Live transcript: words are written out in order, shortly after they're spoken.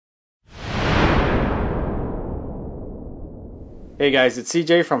Hey guys, it's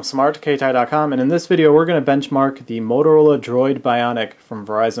CJ from smartktI.com, and in this video we're going to benchmark the Motorola DROID Bionic from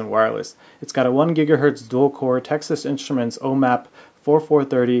Verizon Wireless. It's got a 1 GHz dual-core Texas Instruments OMAP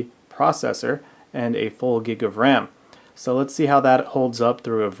 4430 processor and a full gig of RAM. So let's see how that holds up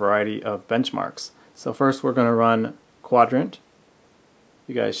through a variety of benchmarks. So first we're going to run Quadrant.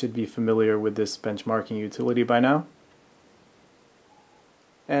 You guys should be familiar with this benchmarking utility by now.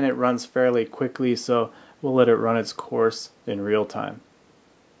 And it runs fairly quickly, so we'll let it run its course in real time.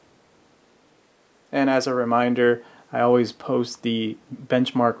 And as a reminder, I always post the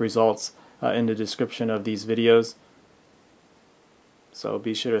benchmark results in the description of these videos, so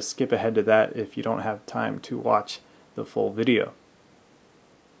be sure to skip ahead to that if you don't have time to watch the full video.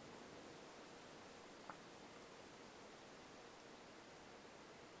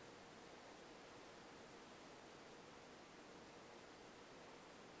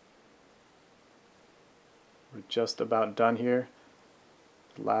 We're just about done here.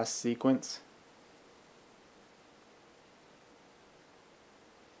 Last sequence.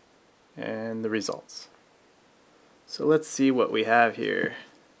 And the results. So let's see what we have here.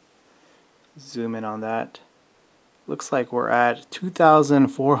 Zoom in on that. Looks like we're at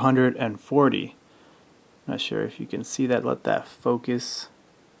 2,440. Not sure if you can see that. Let that focus.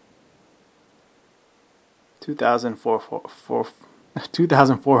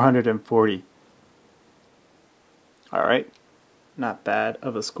 2,440. Alright, not bad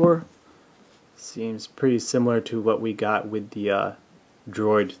of a score. Seems pretty similar to what we got with the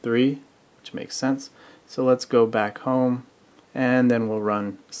Droid 3, which makes sense. So let's go back home and then we'll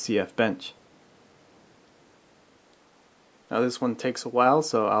run CF Bench. Now this one takes a while,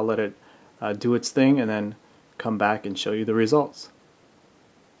 so I'll let it do its thing and then come back and show you the results.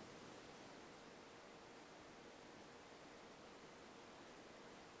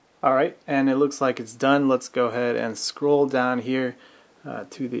 Alright, and it looks like it's done. Let's go ahead and scroll down here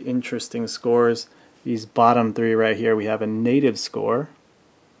to the interesting scores. These bottom three right here, we have a native score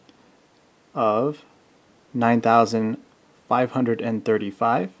of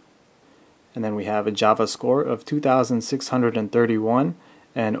 9,535, and then we have a Java score of 2,631,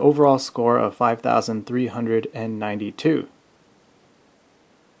 and overall score of 5,392.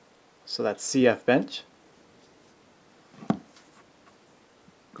 So that's CF Bench.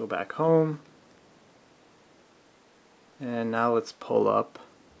 Go back home, and now let's pull up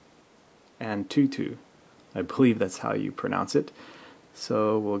Antutu. I believe that's how you pronounce it.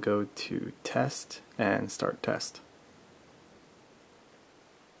 So we'll go to Test and Start Test.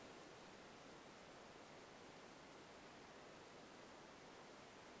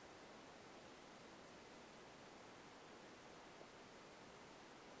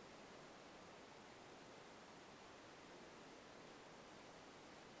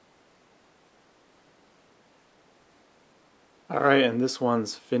 Alright, and this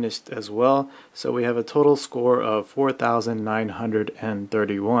one's finished as well. So we have a total score of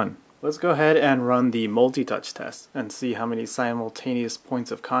 4,931. Let's go ahead and run the multi-touch test and see how many simultaneous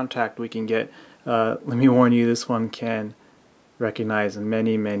points of contact we can get. Let me warn you, this one can recognize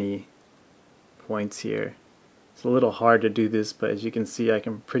many points here. It's a little hard to do this, but as you can see, I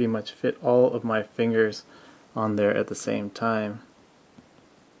can pretty much fit all of my fingers on there at the same time.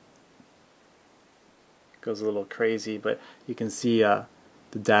 Goes a little crazy, but you can see the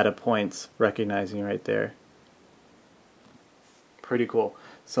data points recognizing right there. Pretty cool.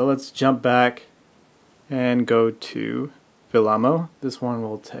 So let's jump back and go to Vellamo. This one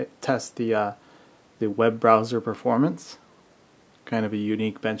will test the web browser performance. Kind of a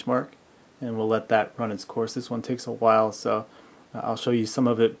unique benchmark, and we'll let that run its course. This one takes a while, so I'll show you some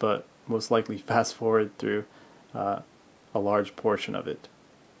of it, but most likely fast forward through a large portion of it.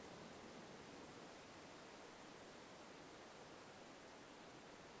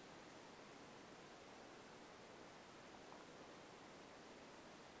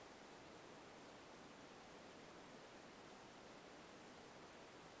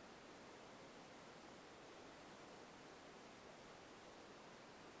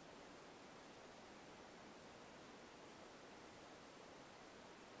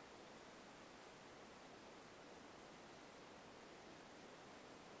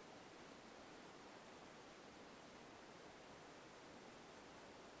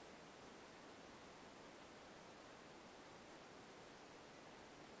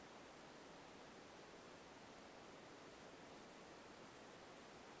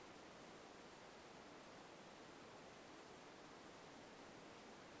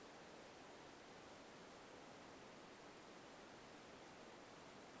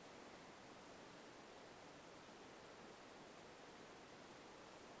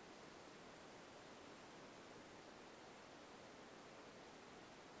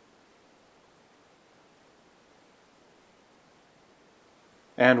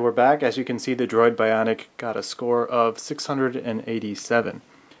 And we're back. As you can see, the Droid Bionic got a score of 687.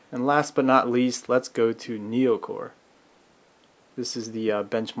 And last but not least, let's go to NeoCore. This is the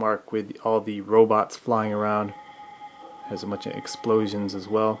benchmark with all the robots flying around. Has a bunch of explosions as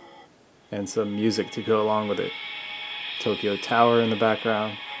well, and some music to go along with it. Tokyo Tower in the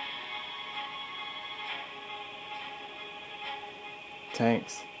background.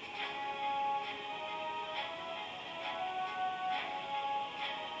 Tanks.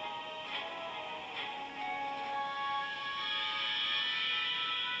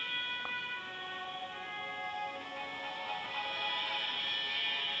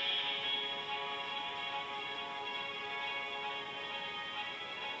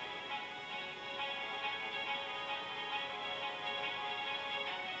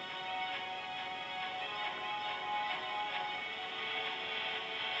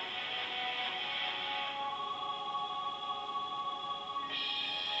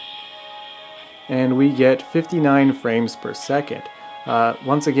 And we get 59 frames per second.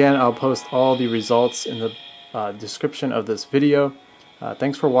 Once again, I'll post all the results in the description of this video.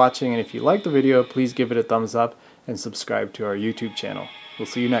 Thanks for watching, and if you like the video, please give it a thumbs up and subscribe to our YouTube channel. We'll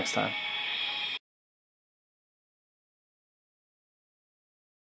see you next time.